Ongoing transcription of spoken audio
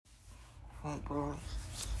Hey boys.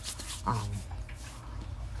 Um,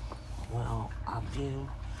 well, a few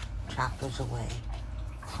chapters away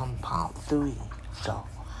from part 3, so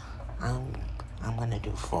I'm gonna do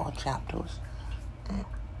 4 chapters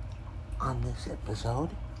on this episode,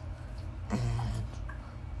 and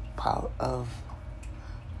part of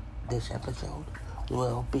this episode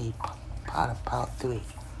will be part of part 3.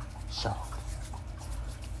 So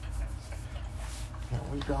here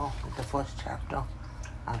we go with the first chapter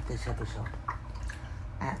of this episode.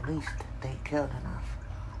 At least they cared enough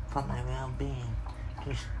for my well-being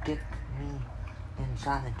to stick me in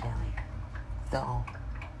solitary, though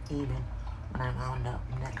even when I wound up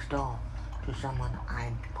next door to someone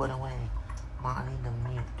I'd put away, Marley the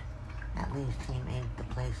Mute, at least he made the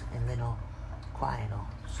place a little quieter.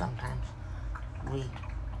 Sometimes we'd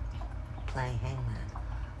play hangman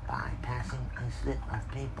by passing a slip of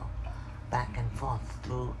paper back and forth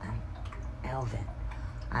through an elvet.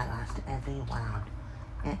 I lost every round.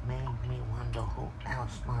 It made me wonder who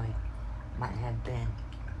else Marley might have been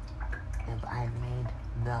if I'd made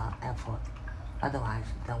the effort. Otherwise,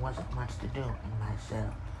 there wasn't much to do in my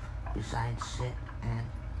cell besides sit and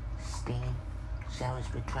steam. Sarah's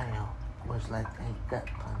betrayal was like a gut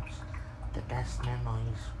punch. The best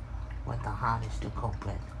memories were the hardest to cope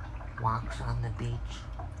with. Walks on the beach,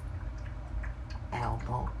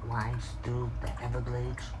 elbow rides through the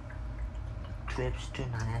Everglades, trips to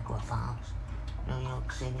Niagara Falls, New York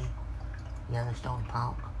City, Yellowstone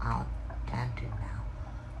Park, all tainted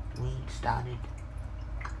now. We started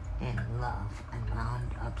in love and round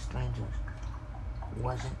up strangers.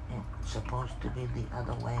 Wasn't it supposed to be the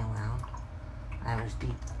other way around? I was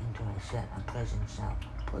deep into a set of prison cell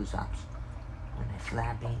push-ups when a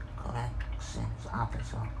flabby corrections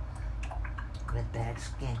officer with bad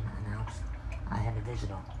skin announced I had a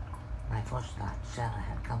visitor. My first thought, Sarah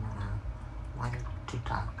had come around, wanted to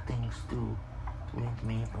talk things through with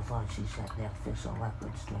me before she set the official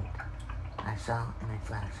record straight. I saw in a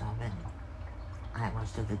flash already I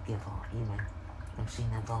was to forgive her, even if she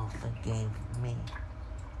never forgave me.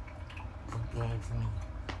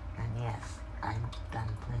 And yes, I'd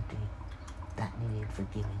done plenty that needed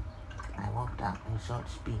forgiving. I worked out a short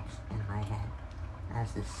speech in my head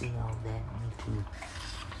as the CO led me to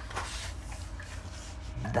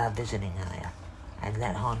the visiting area. I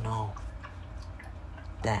let her know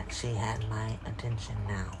that she had my attention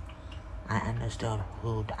now. I understood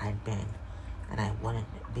who I'd been, and I wouldn't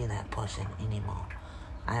be that person anymore.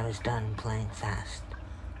 I was done playing fast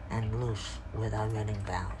and loose with our wedding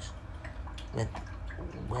vows, with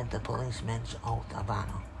the policeman's oath of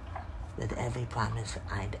honor, with every promise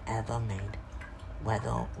I'd ever made.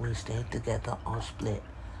 Whether we stayed together or split,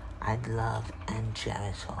 I'd love and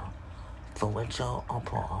cherish her, for richer or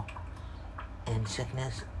poorer, in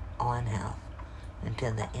sickness or in health,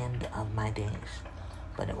 until the end of my days.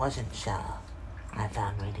 But it wasn't Sarah I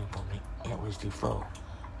found waiting for me. It was Defoe,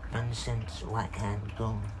 Vincent's right-hand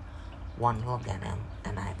goon. One look at him,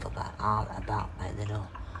 and I forgot all about my little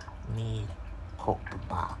me coke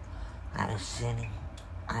bar. I was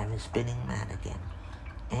spitting mad again,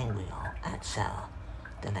 angrier at Sarah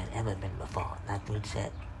than I'd ever been before. Like we'd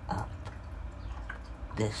set up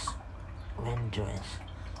this renderous,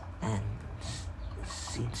 and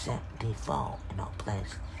she'd set Defoe in her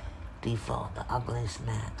place. Defoe, the ugliest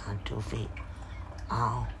man on 2 feet,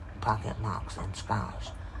 all pocket marks and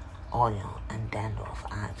scars, oil and dandruff.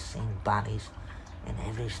 I've seen bodies in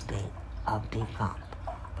every state of decomp,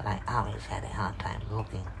 but I always had a hard time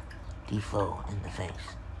looking Defoe in the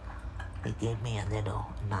face. He gave me a little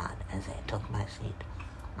nod as I took my seat.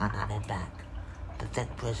 I nodded back. The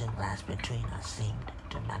thick prison glass between us seemed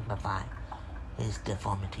to magnify his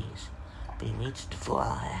deformities. We reached for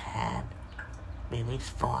our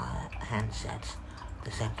handsets. At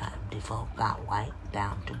the same time, Defoe got right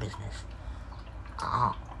down to business.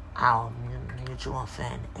 Our mutual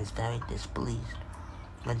friend is very displeased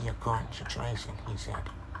with your current situation, he said.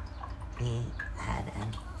 He had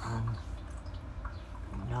an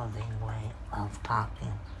unnerving way of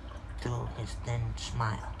talking through his thin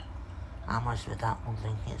smile, almost without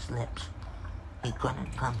moving his lips. He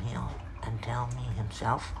couldn't come here and tell me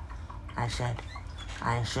himself, I said.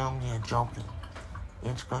 I assume you're joking.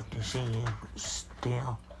 It's good to see you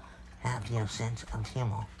still have your sense of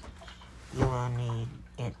humor. You will need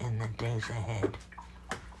it in the days ahead.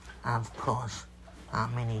 Of course, how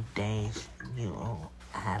many days you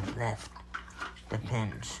have left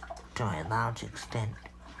depends to a large extent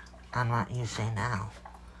on what you say now.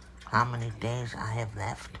 How many days I have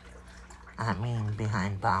left? I mean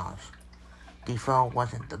behind bars. Defoe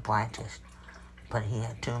wasn't the brightest, but he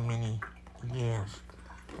had too many years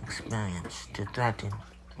experience to threaten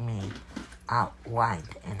me outright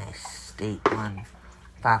in a state-run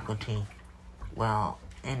faculty. Well,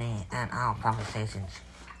 any and all conversations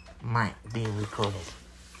might be recorded.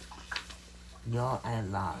 You're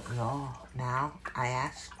now, I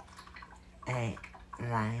asked, a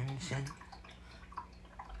liaison.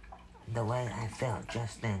 The way I felt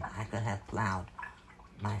just then, I could have plowed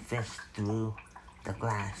my fist through the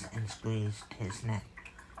glass and squeezed his neck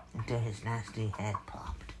until his nasty head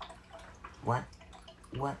popped. What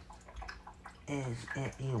is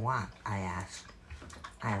it you want? I asked.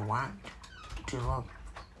 I want to look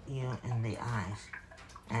you in the eyes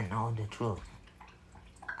and know the truth.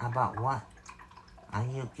 About what? Are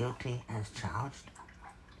you guilty as charged?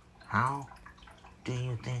 How do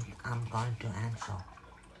you think I'm going to answer?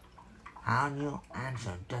 How you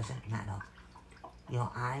answer doesn't matter. Your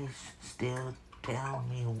eyes still tell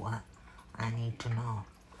me what I need to know.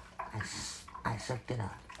 I sucked it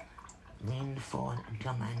up, leaned forward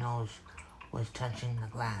until my nose was touching the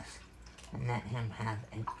glass, and let him have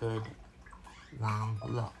a good, long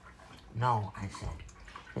look. No, I said.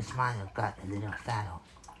 His smile got a little fatter.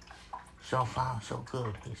 So far, so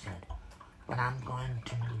good, he said. But I'm going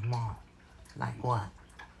to need more. Like what?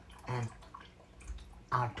 An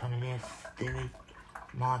alternative theory?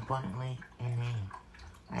 More importantly, a name.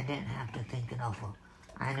 I didn't have to think it over.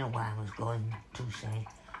 I knew what I was going to say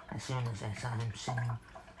as soon as I saw him sitting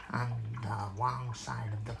on the wrong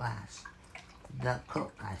side of the glass. The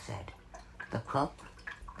cook, I said. The cook?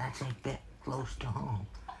 That's a bit close to home.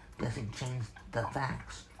 Doesn't change the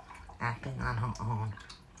facts. Acting on her own,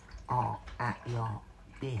 or at your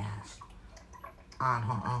behest. On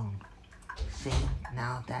her own. See,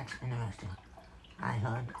 now that's interesting. I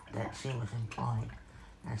heard that she was employed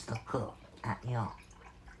as the cook at your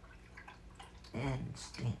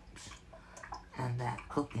instincts, and that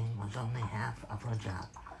cooking was only half of her job.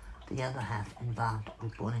 The other half involved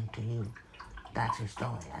reporting to you. That's his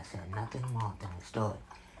story, I said. Nothing more than a story.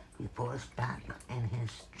 He paused back in his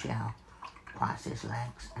chair, crossed his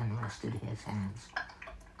legs, and rested his hands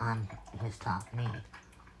on his top knee.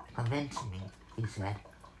 Convince me, he said.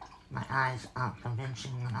 My eyes aren't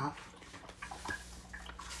convincing enough.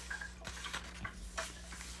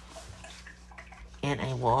 In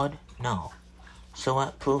a word, no. So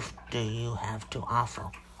what proof do you have to offer?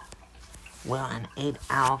 Will an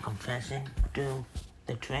 8-hour confession do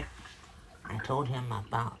the trick? I told him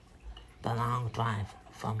about the long drive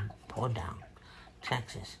from Portdown,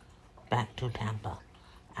 Texas, back to Tampa.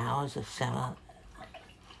 Hours of Sarah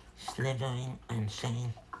slithering and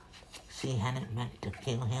saying she hadn't meant to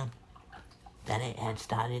kill him, that it had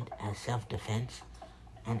started as self-defense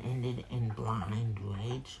and ended in blind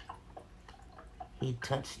rage. He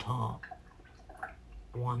touched her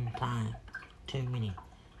one time, too many.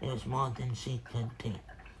 It was more than she could take.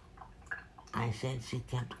 I said she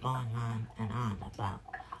kept going on and on about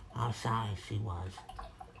how sorry she was,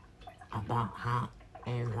 about how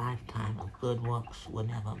a lifetime of good works would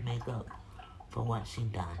never make up for what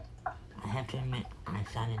she'd done. I have to admit, I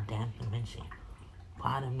sounded damn convincing.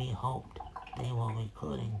 Part of me hoped they were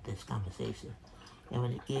recording this conversation. It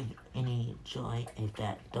would give any joy if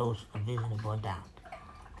that dose of reasonable doubt.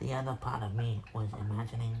 The other part of me was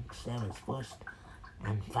imagining Sarah's first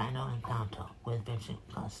and final encounter with Vincent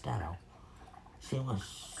Costello. She was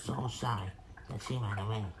so sorry that she ran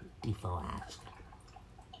away, Defoe asked.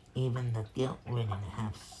 Even the guilt-ridden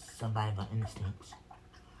have survivor instincts.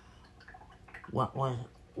 What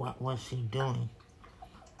was she doing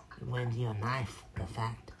with your knife? The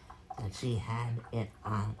fact that she had it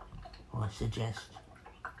on or suggests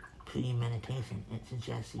premeditation. It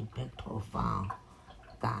suggests she picked her fall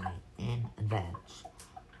guy in advance.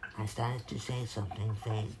 I started to say something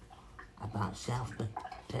vague about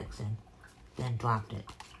self-protection, then dropped it.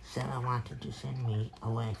 Sarah wanted to send me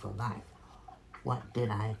away for life. What did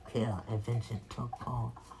I care if Vincent took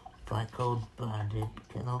her for a cold-blooded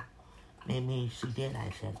killer? Maybe she did,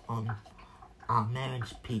 I said. Our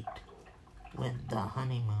marriage peaked with the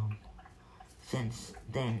honeymoon. Since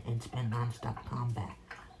then, it's been non-stop combat.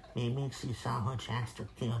 Maybe she saw her chance to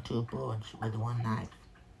kill two birds with one knife.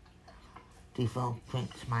 Defoe quit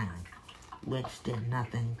smiling, which did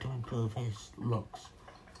nothing to improve his looks.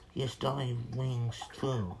 Your story rings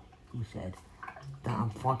true, he said. The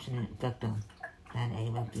unfortunate victim had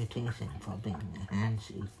a reputation for being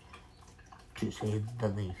handsy, to say the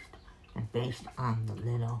least. And based on the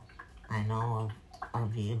little I know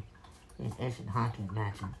of you, it isn't hard to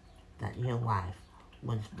imagine that your wife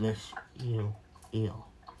would wish you ill.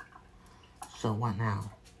 So what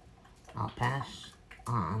now? I'll pass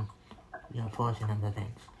on your portion of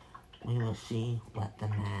events. We will see what the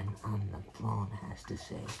man on the throne has to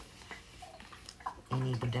say.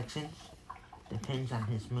 Any predictions? Depends on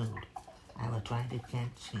his mood. I will try to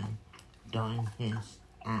catch him during his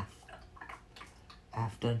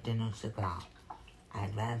after dinner cigar.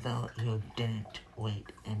 I'd rather you didn't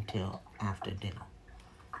wait until after dinner.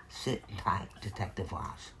 Sit tight, Detective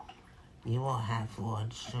Ross. You will have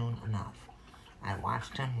word soon enough. I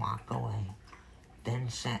watched him walk away, then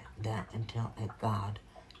sat there until a guard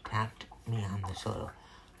tapped me on the shoulder.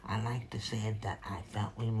 I like to say that I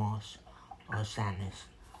felt remorse or sadness,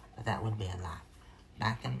 but that would be a lie.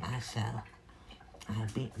 Back in my cell, I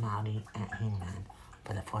beat Marty at He-Man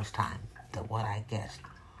for the first time. What I guessed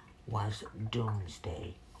was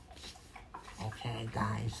Doomsday. Okay,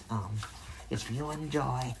 guys, if you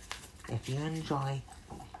enjoy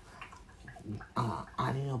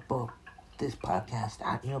this podcast,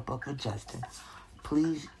 audiobook with Justin,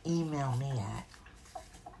 please email me at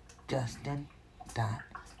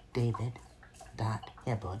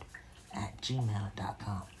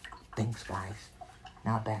justin.david.hibbard@gmail.com. Thanks, guys.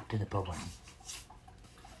 Now back to the program.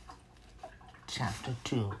 Chapter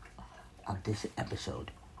 2 of this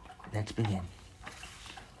episode. Let's begin.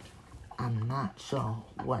 I'm not sure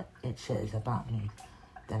what it says about me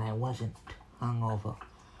that I wasn't hungover.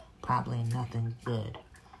 Probably nothing good.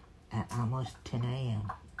 At almost 10 a.m.,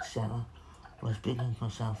 Sarah was beating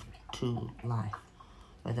herself to life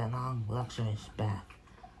with a long, luxurious bath.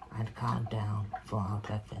 I'd called down for our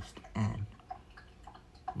breakfast and,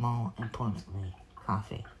 more importantly,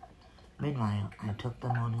 coffee. Meanwhile, I took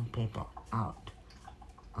the morning paper out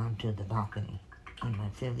onto the balcony. In my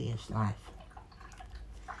previous life,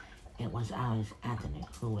 it was always Anthony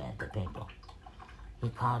who read the paper. He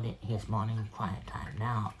called it his morning quiet time.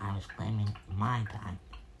 Now I was claiming my time.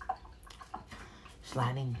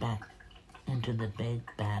 Sliding back into the big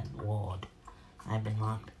bad ward I'd been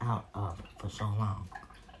locked out of for so long.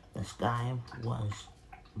 The sky was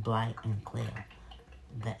bright and clear,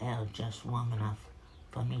 the air just warm enough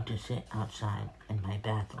for me to sit outside in my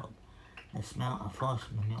bathrobe. The smell of horse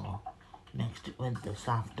manure mixed with the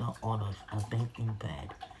softer odors of baking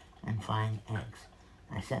bread and frying eggs.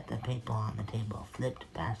 I set the paper on the table,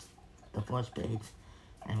 flipped past the first page,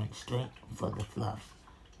 and went straight for the fluff,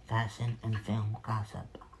 fashion and film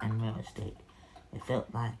gossip, and real estate. It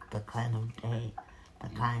felt like the kind of day, the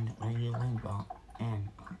kind where you linger and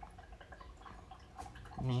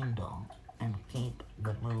mingle and keep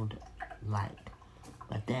the mood light.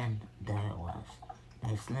 But then there it was,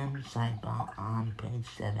 a slim sidebar on page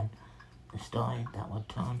 7, the story that would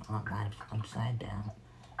turn our lives upside down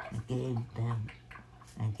and give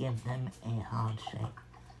them a hard shake.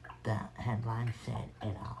 The headline said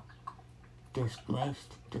it all.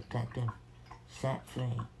 Disgraced detective set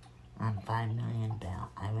free on $5 million bail.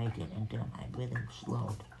 I waited until my breathing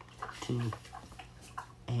slowed to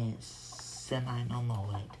a semi-normal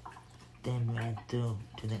rate, then read through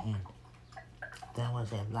to the end. There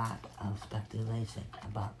was a lot of speculation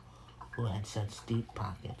about who had such deep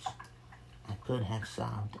pockets. I could have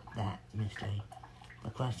solved that mystery. The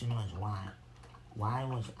question was why. Why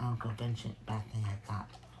was Uncle Vincent backing a cop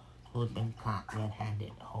who'd been caught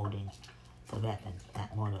red-handed holding the weapon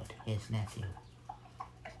that murdered his nephew?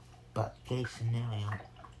 But case scenario,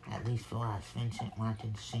 at least for us, Vincent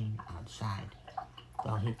wanted seen outside,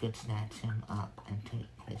 though he could snatch him up and take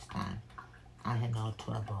his time. I had no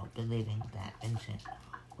trouble believing that Vincent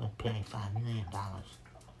would pay $5 million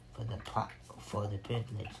for the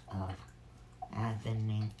privilege of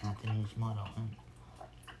Anthony's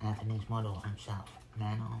model himself,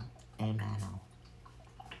 Mano.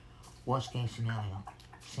 Worst case scenario,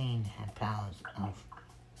 Scene had powers of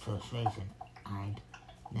persuasion I'd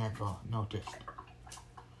never noticed.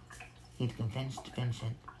 He'd convinced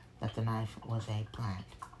Vincent that the knife was a plant.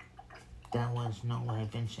 There was no way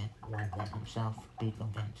Vincent would let himself be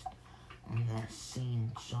convinced unless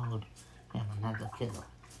Scene showed him another killer,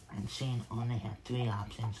 and Scene only had 3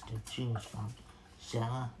 options to choose from: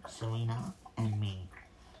 Sarah, Serena, and me.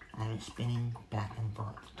 I was spinning back and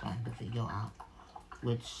forth, trying to figure out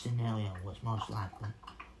which scenario was most likely,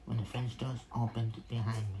 when the French doors opened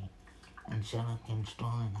behind me, and Sarah came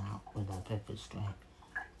strolling out with her breakfast tray,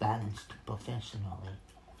 balanced professionally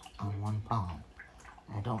on one palm.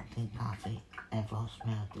 I don't think coffee ever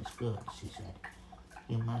smelled this good, she said.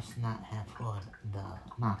 You must not have heard the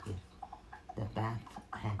knocking. The bath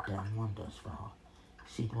had done wonders for her.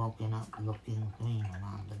 She'd woken up looking green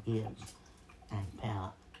around the gears and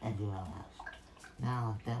pale everywhere else.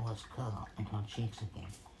 Now there was color in her cheeks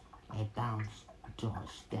again, a bounce to her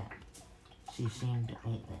step. She seemed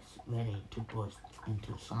weightless, ready to burst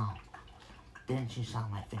into song. Then she saw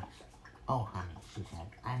my face. Oh, honey, she said,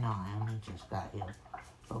 I know I only just got here,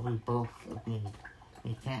 but we both agreed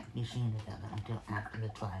we can't be seen together until after the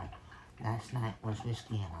trial. Last night was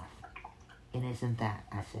risky enough. It isn't that,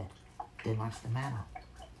 I said. Then what's the matter?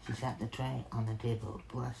 She set the tray on the table,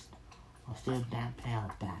 blushed, or stood damp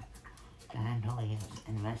pale back, behind her ears,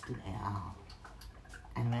 and rested a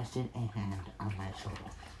hand on my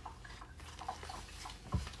shoulder.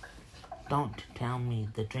 Don't tell me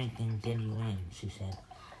the drinking did you in, she said.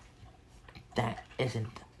 That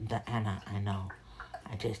isn't the Anna I know.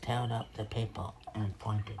 I just held up the paper and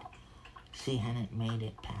pointed. She hadn't made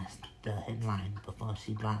it past the headline before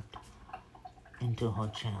she dropped into her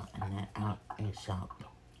chair and let out a sharp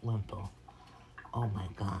whimper. Oh my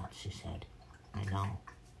God, she said. I know.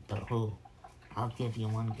 But who? I'll give you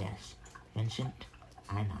one guess. Vincent?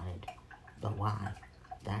 I nodded. But why?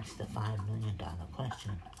 That's the $5 million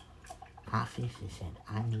question. Coffee, she said.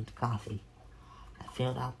 I need coffee. I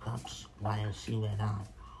filled our cups while she read on,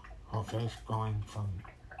 her face going from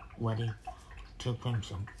ruddy to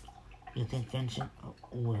crimson. You think Vincent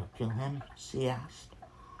will kill him? She asked.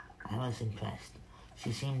 I was impressed.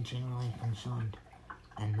 She seemed genuinely concerned,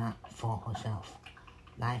 and not for herself.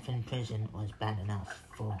 Life in prison was bad enough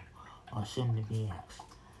for her soon-to-be ex.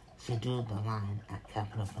 She drew the line at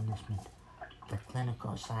capital punishment. The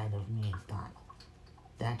clinical side of me thought,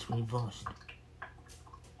 that's reversed.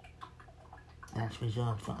 That's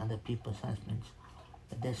reserved for other people's husbands,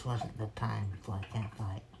 but this wasn't the time for a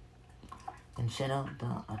catfight. Consider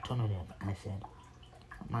the alternative, I said.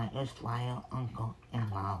 My erstwhile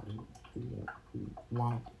uncle-in-law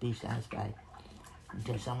won't be satisfied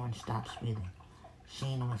until someone stops breathing.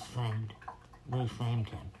 Sheen was framed. We framed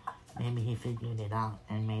him. Maybe he figured it out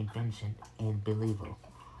and made Vincent a believer.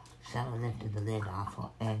 Sarah lifted the lid off her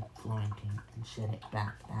egg Florentine and set it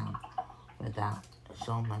back down without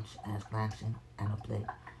so much as glancing at her plate.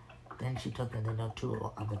 Then she took a little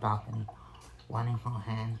tour of the balcony, running her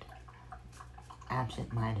hand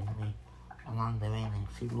absent-mindedly along the railing.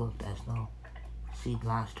 She looked as though she'd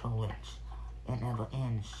lost her wits. It never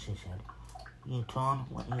ends, she said. You turn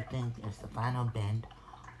what you think is the final bend,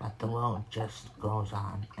 but the road just goes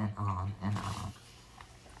on and on and on.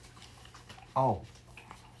 Oh,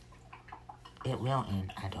 it will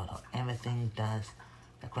end, I told her. Everything does.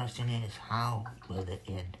 The question is, how will it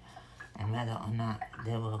end? And whether or not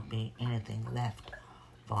there will be anything left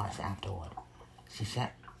for us afterward. She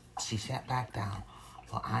sat back down,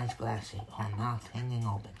 her eyes glassy, her mouth hanging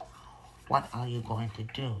open. What are you going to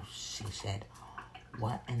do? She said.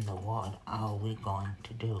 What in the world are we going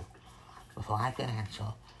to do? Before I could answer,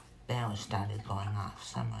 bells started going off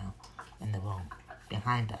somewhere in the room,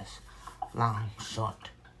 behind us. Long, short.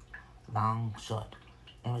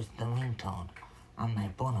 It was the ringtone on my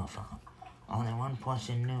burner phone. Only one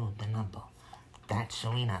person knew the number. That's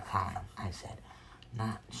Serena calling, I said,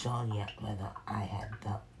 not sure yet whether I had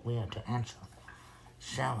the will to answer.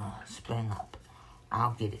 Sarah sprang up.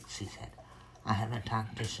 I'll get it, she said. I haven't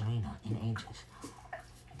talked to Serena in ages.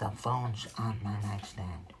 The phone's on my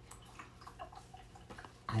nightstand.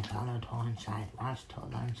 I followed her inside, watched her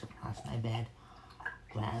lunge across my bed,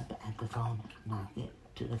 grab at the phone, knock it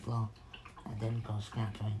to the floor, and then go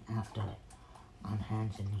scampering after it, on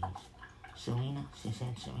hands and knees. Serena, she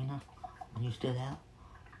said. Serena, are you still there?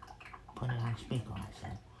 Put it on speaker, I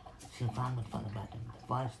said. She fumbled for the button. The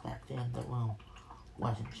voice that filled the room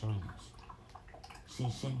wasn't Serena's.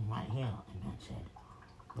 She's sitting right here, a man said.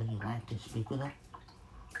 Would you like to speak with her?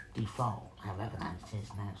 Defoe, I recognized his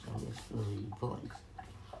natural whispery voice.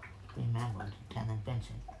 Remembered telling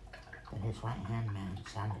Vincent that his right-hand man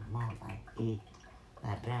sounded more like a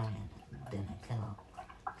librarian than a killer.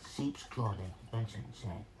 Sheep's clothing, Vincent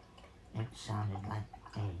said. It sounded like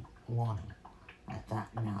a warning. I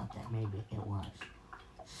thought now that maybe it was.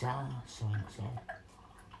 Sarah, Serena said.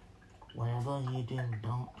 Whatever you do,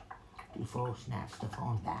 don't. Defoe snatched the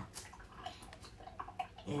phone back.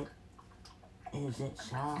 Is it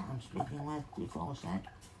Sarah I'm speaking with? Defoe said.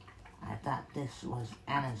 I thought this was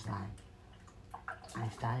Anna's line. I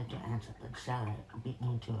started to answer, but Sarah beat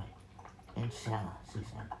me to it. It's Sarah, she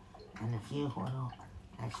said. And if you hold on,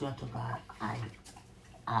 I swear to God,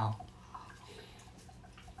 I'll.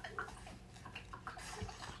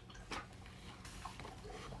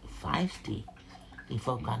 Feisty,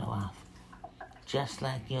 Defoe cut her off. Just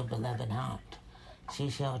like your beloved aunt.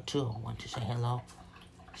 She's here too. Want to say hello?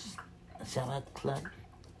 Sarah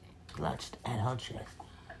clutched at her chest.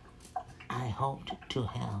 I hoped to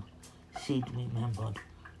hell she'd remembered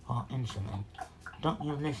her insulin. Don't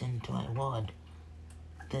you listen to a word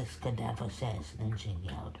this cadaver says, then she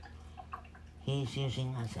yelled. He's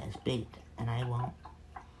using us as bait, and I won't.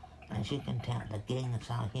 As you can tell, the gang is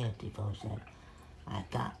all here, Defoe said. I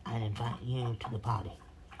thought I'd invite you to the party.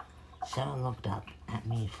 Sarah looked up at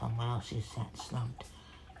me from where she sat slumped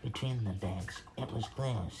between the beds. It was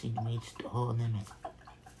clear she'd reached her limit.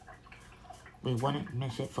 We wouldn't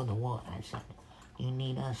miss it for the war, I said. You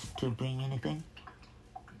need us to bring anything?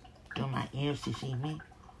 Do my ears deceive me?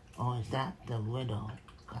 Or is that the widow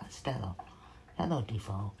Costello? Hello,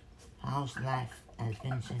 Defoe. How's life as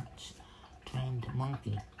Vincent's trained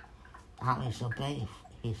monkey? Always so brave,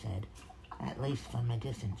 he said, at least from a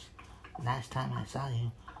distance. Last time I saw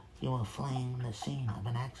you, you were fleeing the scene of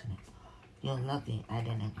an accident. You're lucky I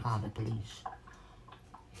didn't call the police.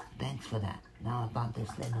 Thanks for that. Now about this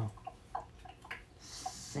little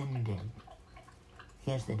Sinding.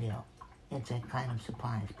 Here's the deal. It's a kind of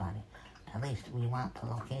surprise party. At least we want the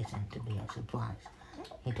location to be a surprise.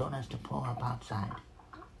 He told us to pull up outside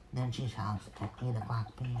Nancy's house at 8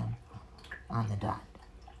 o'clock p.m. on the dot.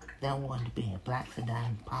 There would be a black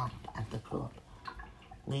sedan parked at the curb.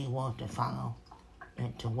 We were to follow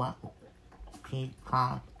it to what he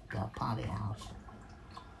called the party house.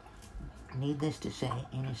 Needless to say,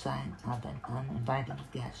 any sign of an uninvited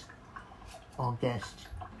guest or guests,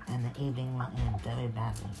 and the evening will end very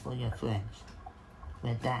badly for your friends.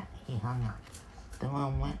 With that, he hung up. The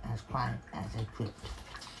room went as quiet as a crypt.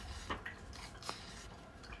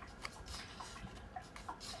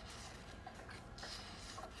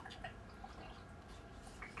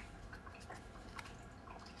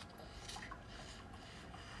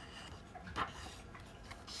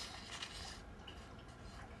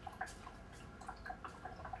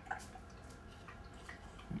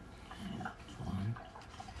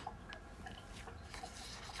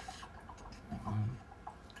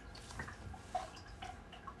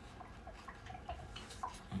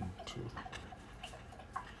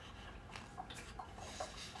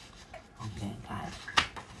 Okay, guys,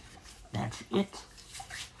 that's it.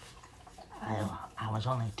 I was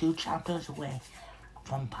only 2 chapters away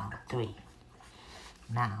from part 3.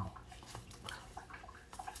 Now,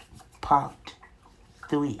 part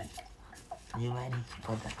 3. Are you ready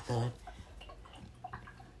for the 3rd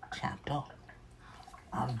chapter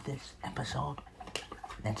of this episode?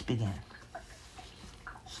 Let's begin.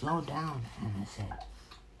 Slow down, Hannah said.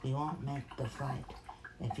 We won't make the flight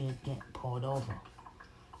if you get pulled over.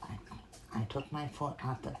 I took my foot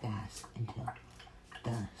off the gas until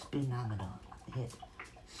the speedometer hit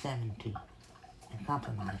 70. A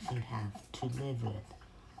compromise you'd have to live with.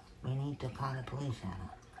 We need to call the police,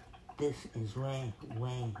 Hannah. This is way,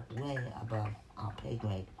 way, way above our pay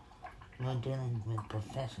grade. We're dealing with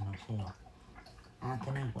professionals here.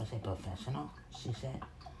 Anthony was a professional, she said.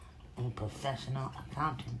 A professional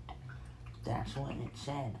accountant. That's what it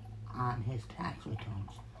said on his tax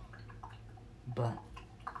returns. But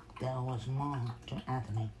there was more to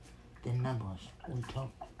Anthony than numbers. We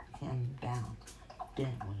took him down,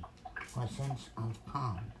 didn't we? Her sense of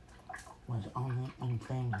calm was only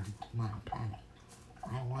inflaming my panic.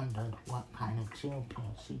 I wondered what kind of chill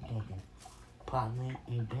pill she'd taken. Probably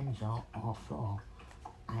a benzo or 4.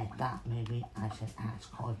 I thought maybe I should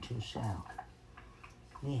ask her to sell.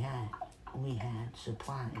 We had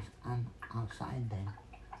supplies outside then.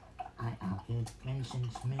 I argued.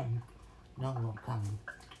 Vincent's men know we're coming.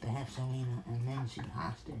 They have Serena and Nancy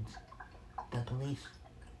hostage. The police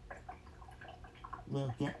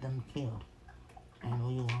will get them killed. And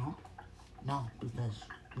we won't? No, because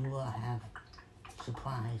we will have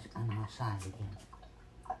supplies on our side again.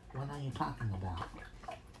 What are you talking about?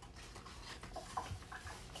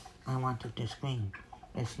 I wanted to scream.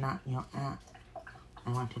 It's not your aunt.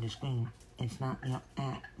 I wanted to scream. It's not your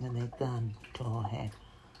aunt with a gun to her head.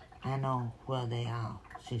 I know where they are,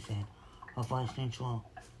 she said, her voice neutral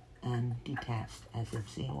and detached, as if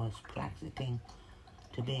she was practicing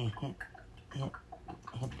to be a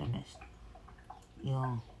hypnotist.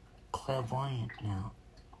 You're clairvoyant now.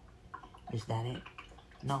 Is that it?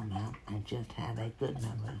 No, ma'am. I just have a good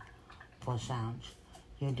memory for sounds.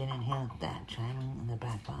 You didn't hear that chiming in the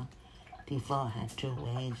background? Defoe had to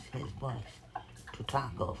raise his voice to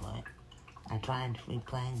talk over it. I tried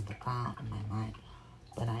replaying the call in my mind,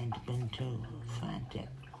 but I'd been too frantic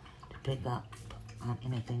to pick up on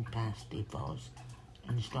anything past Defoe's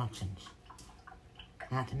instructions.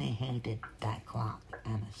 Anthony hated that clock,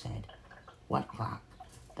 Anna said. What clock?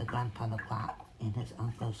 The grandfather clock in his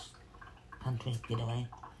uncle's country getaway.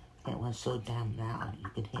 It was so damn loud you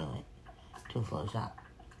could hear it 2 floors up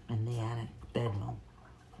in the attic bedroom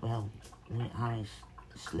where we always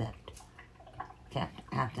slept. Kept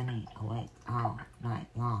Anthony awake all night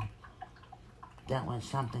long. There was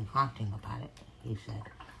something haunting about it, he said.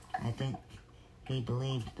 I think he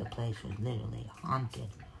believed the place was literally haunted.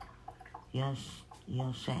 You're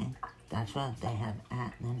saying that's right, they have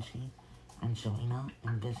Aunt Nancy and Serena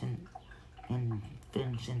in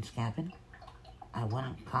Vincent's cabin? I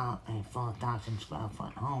wouldn't call a 4,000 square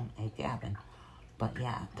foot home a cabin, but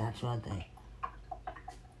yeah, that's where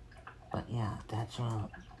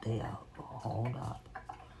they hold up.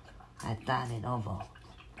 I thought it over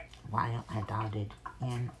while I darted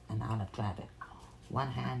in and out of traffic.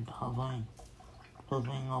 One hand hovering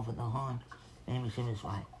over the horn. Maybe she was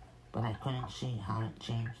right, but I couldn't see how it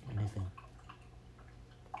changed anything.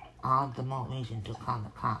 All the more reason to call the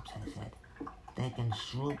cops, I said. They can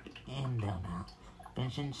swoop in there now.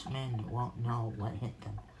 Vincent's men won't know what hit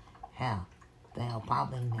them. Hell, they are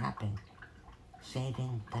probably napping,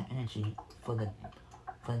 saving their energy for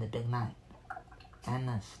the big night.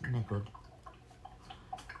 Anna snickered.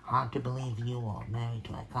 Hard to believe you were married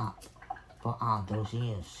to a cop for all those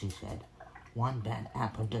years, she said. One bad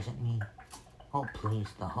apple doesn't mean... Oh, please,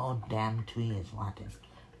 the whole damn tree is rotten.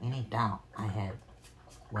 Any doubt I had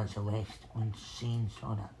was erased when Sheen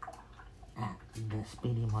showed up at the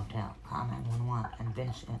Speedy Motel. Call 911 and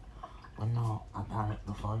Vincent would know about it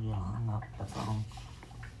before you hung up the phone.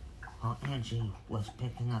 Her energy was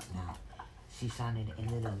picking up now. She sounded a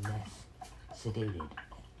little less sedated,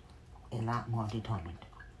 a lot more determined.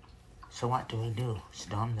 So what do we do?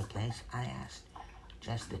 Storm the place? I asked.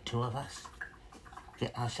 Just the two of us?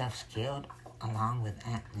 Get ourselves killed along with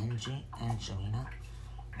Aunt Lindsay and Serena?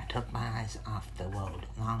 I took my eyes off the road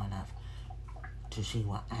long enough to see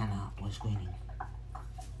what Anna was greeting.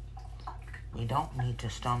 We don't need to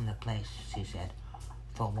storm the place, she said.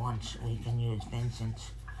 For once, we can use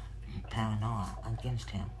Vincent's paranoia against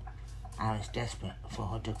him. I was desperate for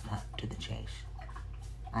her to cut to the chase.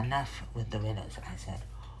 Enough with the riddles, I said.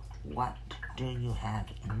 What do you have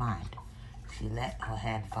in mind? She let her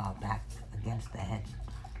head fall back against the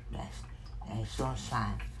headrest, a sure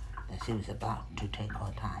sign that she was about to take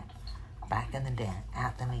her time. Back in the day,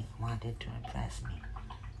 Anthony wanted to impress me.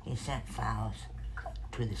 He sent flowers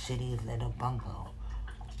to the city's little bungalow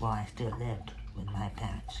where I still lived with my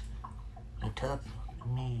parents. He took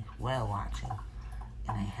me whale watching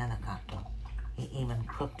in a helicopter. He even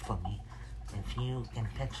cooked for me, if you can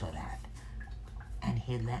picture that. And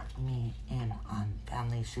he let me in on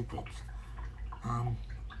family secrets. I'm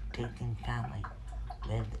talking family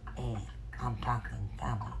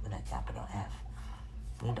with a capital F.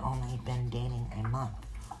 We'd only been dating a month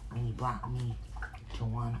when he brought me to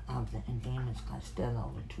one of the infamous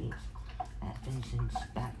Costello retreats at Vincent's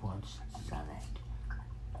Backwoods Select.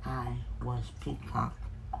 I was peacock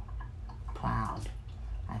proud.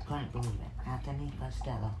 I couldn't believe it. Anthony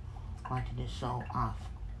Costello wanted to show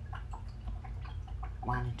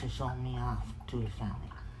me off to his family,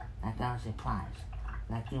 like I was a prize,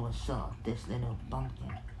 like he was sure this little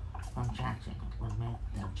bumpkin from Jackson would make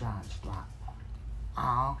their jaws drop.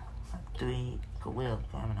 All three career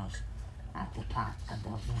criminals at the top of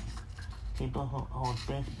their game, people who hold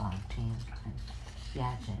baseball teams and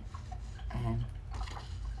yachts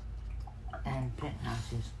and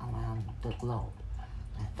penthouses around the globe.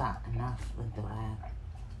 I thought enough with the rag,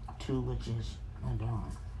 two witches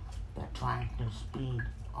adorned, but trying to speed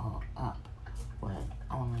her up would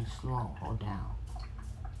only slow her down.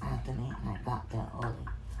 Anthony and I got there early.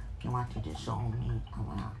 He wanted to show me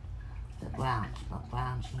around the grounds, but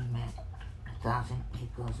grounds he meant 1,000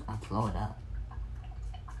 acres of Florida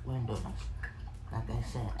wilderness. Like I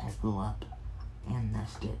said, I grew up in the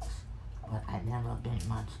sticks, but I'd never been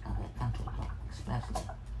much of a country girl, especially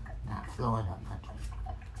not Florida country.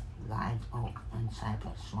 Live oak and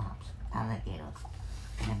cypress swamps, alligators,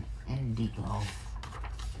 and indigo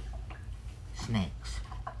snakes.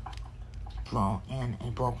 Throw in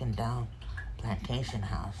a broken down plantation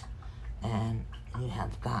house, and you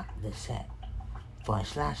have got the set for a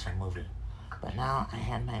slasher movie. But now I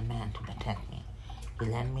had my man to protect me. He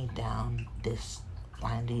led me down this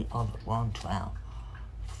windy, overgrown trail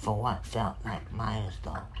for what felt like miles,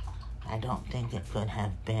 though. I don't think it could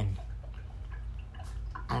have been.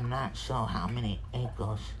 I'm not sure how many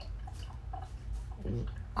acres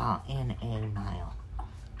are in a mile.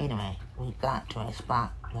 Anyway, we got to a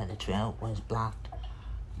spot where the trail was blocked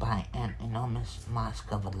by an enormous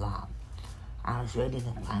moss-covered log. I was ready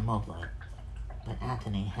to climb over it, but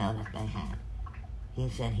Anthony held up my hand. He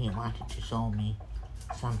said he wanted to show me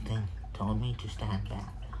something, told me to stand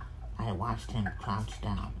back. I watched him crouch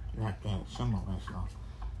down like a sumo wrestler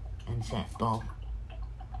and set both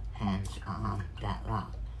hands on that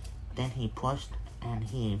log. Then he pushed and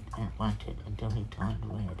heaved and grunted until he turned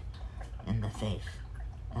red in the face,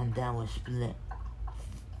 and there was split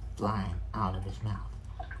flying out of his mouth.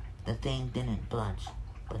 The thing didn't budge,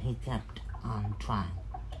 but he kept on trying,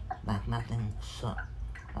 like nothing short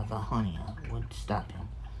of a hernia would stop him.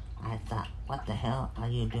 I thought, what the hell are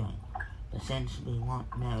you doing? But since we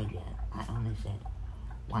weren't married yet, I only said,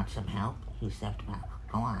 "Want some help?" He stepped back.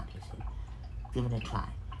 "Go on," he said. "Give it a try.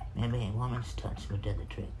 Maybe a woman's touch would do the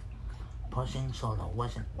trick." Pushing solo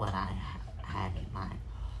wasn't what I had in mind,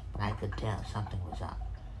 but I could tell something was up.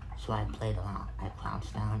 So I played along. I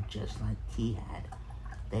crouched down just like he had,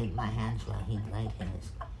 laid my hands where he'd laid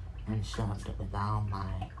his, and shoved it with all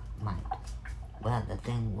my might. Well, the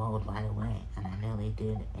thing rolled right away, and I nearly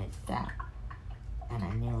did a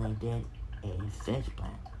face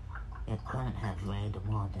plant. It couldn't have weighed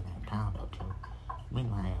more than a pound or two.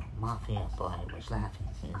 Meanwhile, Mafia Boy was laughing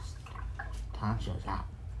his tonsils out.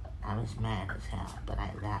 I was mad as hell, but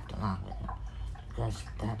I laughed along with him, because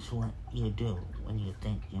that's what you do when you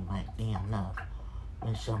think you might be in love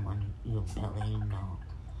with someone you barely know.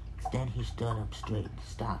 Then he stood up straight,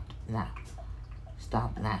 stopped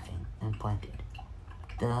laughing, and pointed.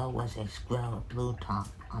 There was a square of blue top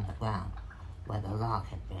on the ground where the log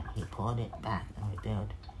had been. He pulled it back and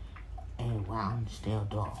revealed a round steel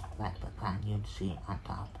door, like the kind you'd see on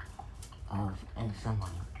top of a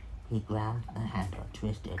submarine. He grabbed the handle,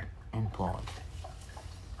 twisted, and pulled.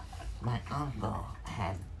 "My uncle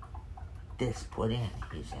had this put in,"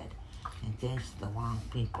 he said, "in case the wrong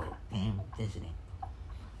people came visiting."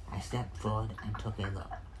 I stepped forward and took a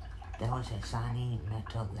look. There was a shiny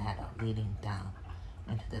metal ladder leading down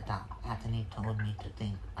into the dock. Anthony told me to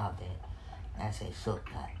think of it as a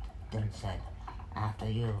shortcut, then said, "After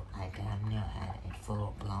you, I damn near had a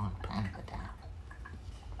full-blown panic attack."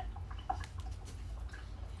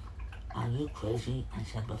 "Are you crazy?" I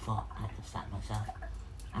said before I could stop myself.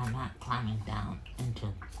 "I'm not climbing down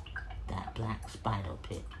into that black spider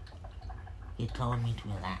pit." He told me to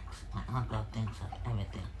relax. "My uncle thinks of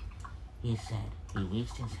everything," he said. He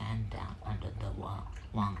reached his hand down under the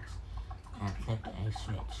rungs and flipped a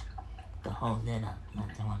switch. The hole lit up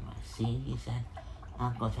like the runway. "See," he said,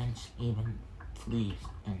 "Uncle Vince even flees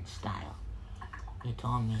in style." He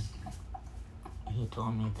told me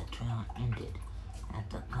the trail ended at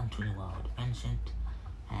the country road. Vincent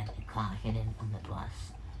had a car hidden in the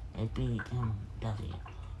brush, a BMW,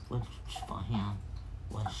 which for him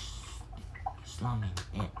was slumming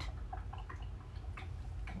it.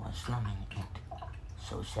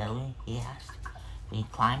 "So shall we?" he asked. We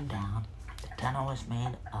climbed down. The tunnel was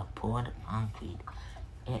made of poured concrete.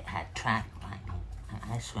 It had track lighting, and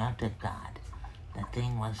I swear to God, the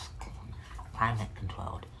thing was climate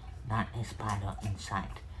controlled, not a spider in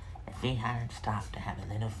sight. If we hadn't stopped to have a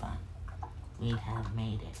little fun, we'd have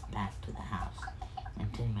made it back to the house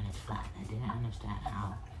in 10 minutes flat. I didn't understand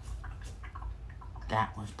how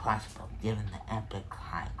that was possible, given the epic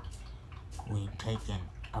hike we'd taken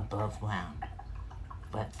above ground.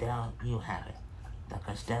 But there you have it. The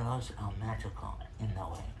Costellos are magical in their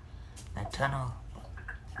way. The tunnel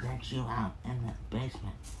lets you out in the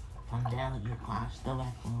basement. From there you cross the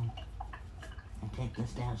rec room and take the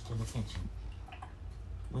stairs to the kitchen.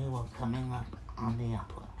 We were coming up on the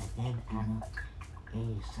upper. I gave Anna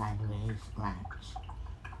a sideways glance.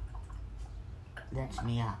 "Let's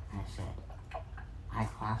me out," I said. I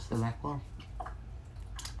crossed the rec room.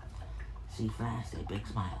 She flashed a big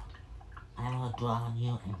smile. "I will draw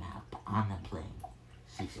you a map on the plane,"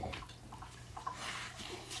 she said.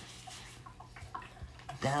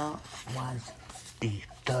 That was the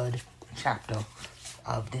third chapter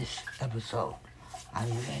of this episode. Are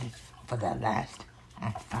you ready for the last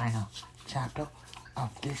and final chapter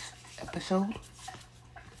of this episode?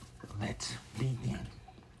 Let's begin.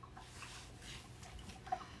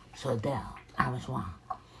 So there, I was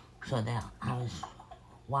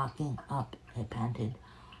walking up a painted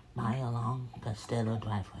mile-long Costello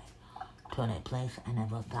driveway toward a place I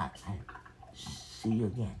never thought I'd see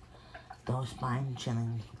again. Those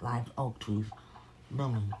spine-chilling live oak trees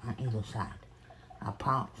looming on either side.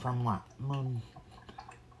 Apart from what moonlight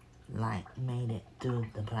made it through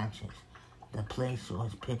the branches, the place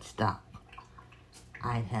was pitch dark.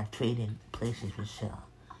 I'd have traded places with Sarah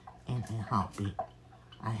in a heartbeat.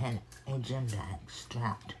 I had a gym bag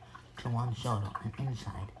strapped to one shoulder, and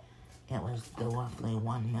inside it was the roughly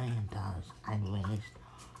 $1 million I'd raised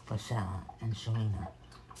for Sarah and Serena.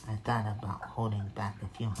 I thought about holding back a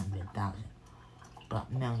few $100,000,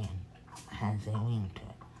 but million has a ring to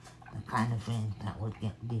it, the kind of ring that would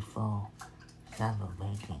get before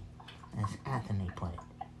salivating, as Anthony put it.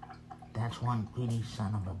 That's one greedy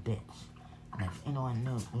son of a bitch, and if anyone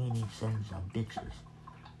knew greedy sons of bitches,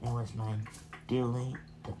 it was my dearly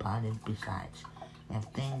departed. Besides, if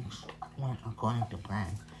things went according to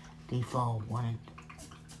plan, D4 wouldn't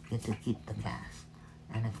get to keep the cash,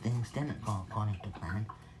 and if things didn't go according to plan,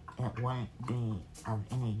 it wouldn't be of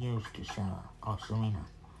any use to Sarah or Serena.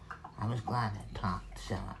 I was glad I talked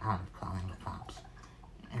Sarah out of calling the cops.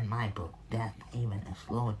 In my book, death, even a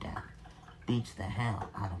slow death, beats the hell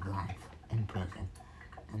out of life in prison,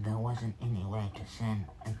 and there wasn't any way to send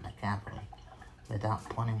in the cavalry without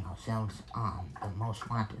putting ourselves on the most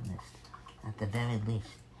wanted list. At the very least,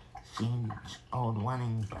 Scene's old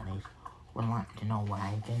running buddies would want to know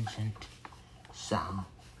why Vincent saw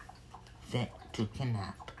fit to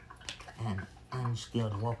kidnap an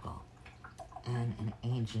unskilled worker and an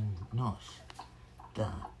aging nurse. The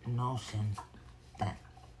notion that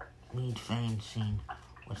we'd framed Scene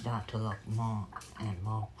would start to look more and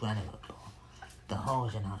more credible. The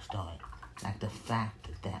holes in our story, like the fact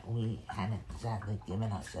that we hadn't exactly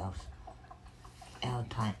given ourselves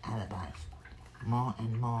airtight alibis, more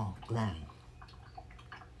and more glaring.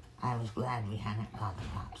 I was glad we hadn't called the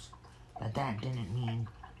cops, but that didn't mean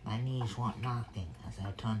my knees weren't knocking as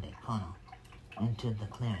I turned a corner into the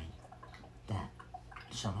clearing that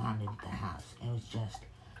surrounded the house. It was just,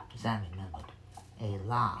 as I remembered, a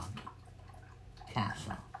log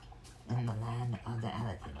castle in the land of the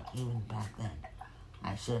alligator. Even back then,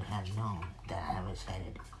 I should have known that I was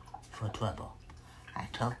headed for trouble. I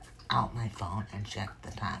took out my phone and checked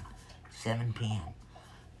the time, 7 p.m.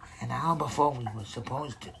 An hour before we were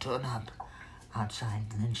supposed to turn up outside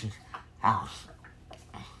Lynch's house.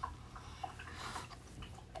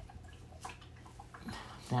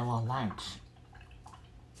 There were lights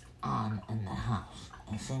on in the house.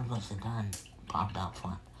 A single sedan popped out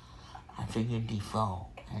front. I figured Defoe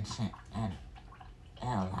had sent an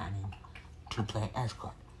airlining to play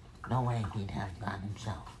escort. No way he'd have gone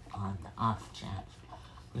himself on the off chance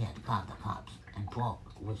we had called the cops, and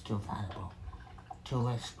Brooke was too valuable to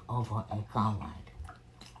risk over a car ride.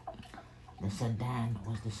 The sedan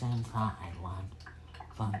was the same car I'd won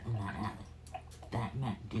from in that alley. That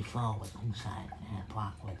meant Defoe was inside and had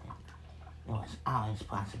Brock with him. It was always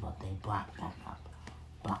possible they brought back up,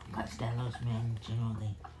 but Costello's men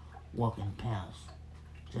generally work in pairs,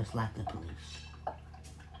 just like the police.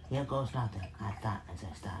 Here goes nothing, I thought as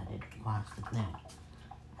I started across the clearing.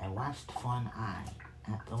 I watched for an eye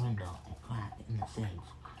at the window, a crack in the sage,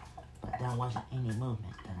 but there wasn't any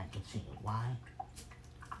movement that I could see. Why?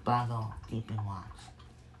 Boggle keeping watch.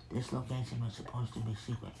 This location was supposed to be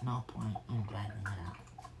secret, no point in dragging it out.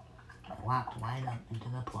 I walked right up into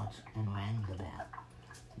the porch and rang the bell,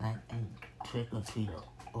 like a trick-or-treater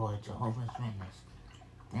or a Jehovah's Witness,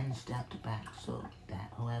 then stepped back so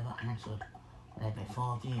that whoever answered would have a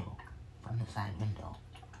full view from the side window.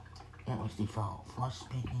 It was Defoe, first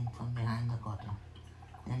speaking from behind the curtain,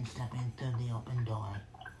 then stepping through the open door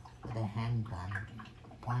with a handgun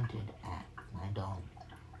pointed at my dome.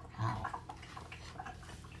 How?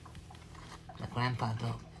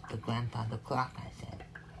 The grandfather clock, I said.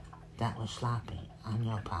 That was sloppy on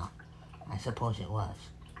your part. I suppose it was.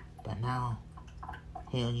 But now,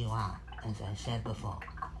 here you are, as I said before,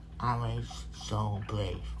 always so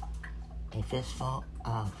brave. A fistful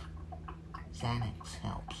of Xanax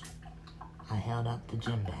helps. I held up the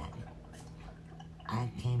gym bag. I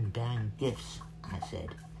came bearing gifts, I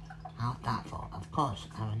said. How thoughtful. Of course,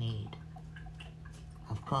 I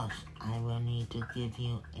will need to give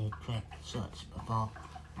you a quick search before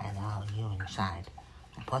I allow you inside.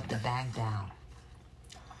 I put the bag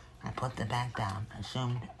down,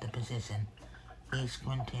 assumed the position. He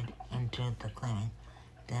squinted into the clearing,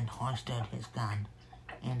 then hoisted his gun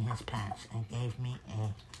in his pants and gave me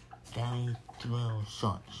a very thorough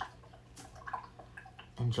search.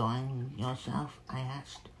 Enjoying yourself? I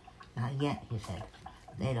asked. Not yet, he said.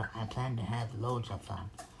 Later, I plan to have loads of fun.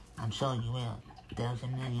 I'm sure you will. There's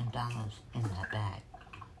 $1 million in that bag,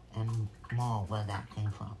 and more where that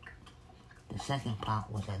came from. The second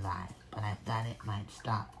part was a lie, but I thought it might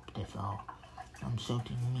stop Defoe from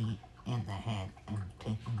shooting me in the head and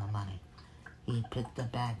taking the money. He picked the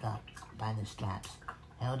bag up by the straps,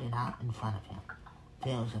 held it out in front of him.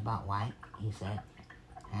 Feels about right, he said,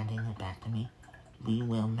 handing it back to me. We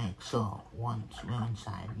will make sure once we're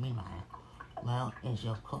inside. Meanwhile, where is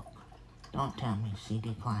your cook? Don't tell me she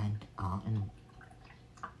declined our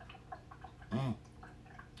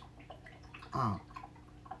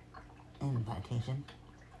invitation.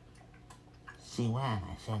 She ran,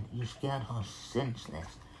 I said. You scared her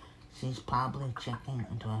senseless. She's probably checking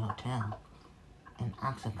into a hotel in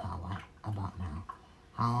Oxaca right about now.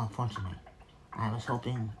 How unfortunate. I was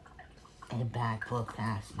hoping a bag full of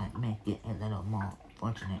cash might make it a little more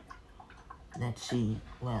fortunate. Let's see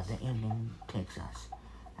where the evening takes us.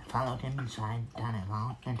 I followed him inside, down a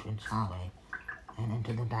long entrance hallway, and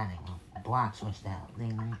into the dining room. Brock was there,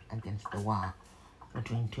 leaning against the wall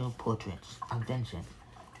between two portraits of Vincent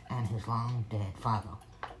and his long-dead father.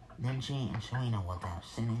 Lindsay and Serena were there,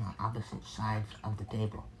 sitting on opposite sides of the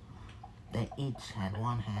table. They each had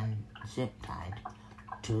one hand zip-tied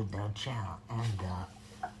to their chair and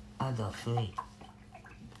the other free.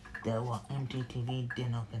 There were empty TV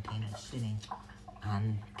dinner containers sitting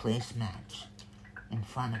on placemats in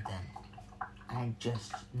front of them. I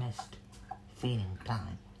just missed feeding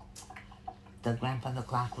time. The grandfather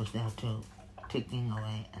clock was there too, ticking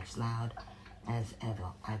away as loud as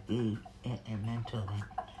ever. I gave it a mental ring.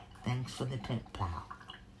 Thanks for the tip, pal.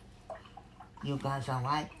 You guys all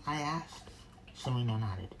right? I asked. Serena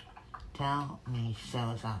nodded. Tell me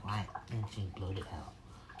Sarah's all right, Lindsay blurted out.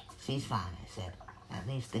 She's fine, I said. At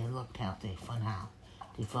least they looked healthy for now.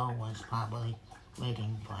 Defoe was probably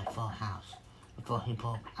waiting for a full house before he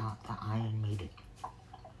pulled out the iron meter.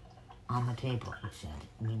 On the table, he said,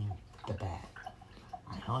 meaning the bag.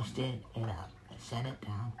 I hoisted it up and set it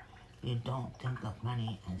down. You don't think of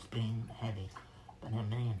money as being heavy, but $1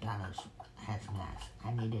 million has mass.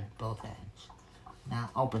 I needed both hands.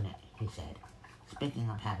 Now open it, he said. Speaking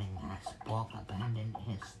of having mass, Bork abandoned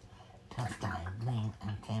his tough-guy lean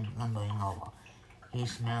and came lumbering over. He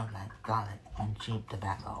smelled like garlic and cheap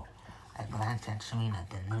tobacco. I glanced at Serena,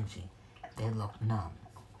 then Lindsay. They looked numb,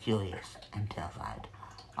 curious, and terrified,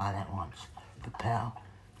 all at once. Prepare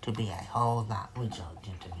to be a whole lot richer,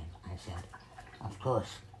 gentlemen, I said. Of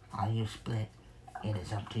course, are you split? It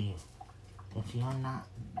is up to you. If you're not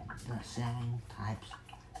the selling types,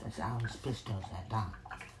 there's always pistols at dawn.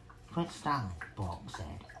 Quit stalling, Bork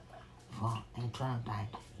said. For a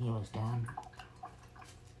troglodyte, he was down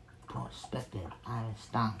prospected. I was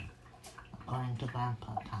stung. According to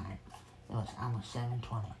Grandpa time, it was almost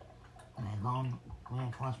 7:20, and a lone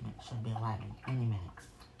reinforcement should be arriving any minute.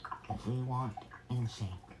 If we weren't in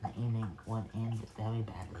sync, the evening would end very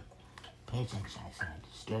badly. Patience, I said,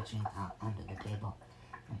 stretching out under the table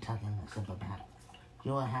and tucking the zipper back.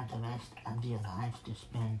 You will have the rest of your lives to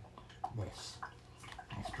spend this.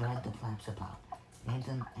 I spread the flaps about, gave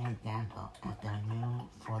them a gamble at their new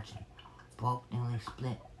fortune. Bork nearly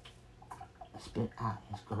spit out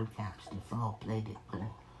his gold caps. Defoe played it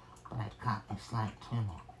cool, but I caught a slight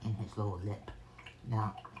tremor in his lower lip.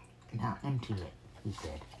 Now empty it, he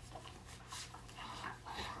said.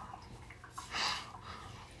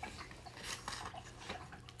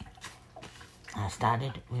 I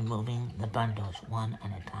started removing the bundles one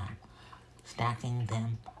at a time, stacking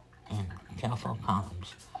them in careful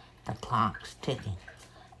columns. The clock's ticking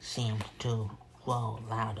seemed to grow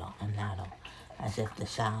louder and louder, as if the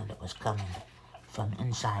sound was coming from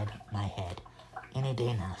inside my head. Any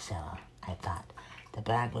day now, Sarah, I thought. The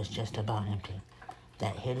bag was just about empty.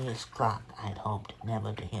 That hideous clock I'd hoped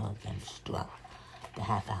never to hear again struck the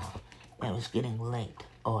half hour. It was getting late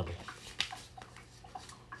early.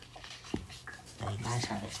 There you guys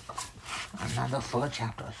have it. Another 4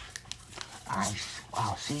 chapters.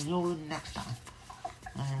 I'll see you next time.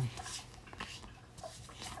 And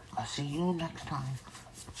I'll see you next time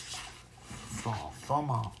for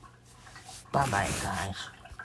more. Bye-bye, guys.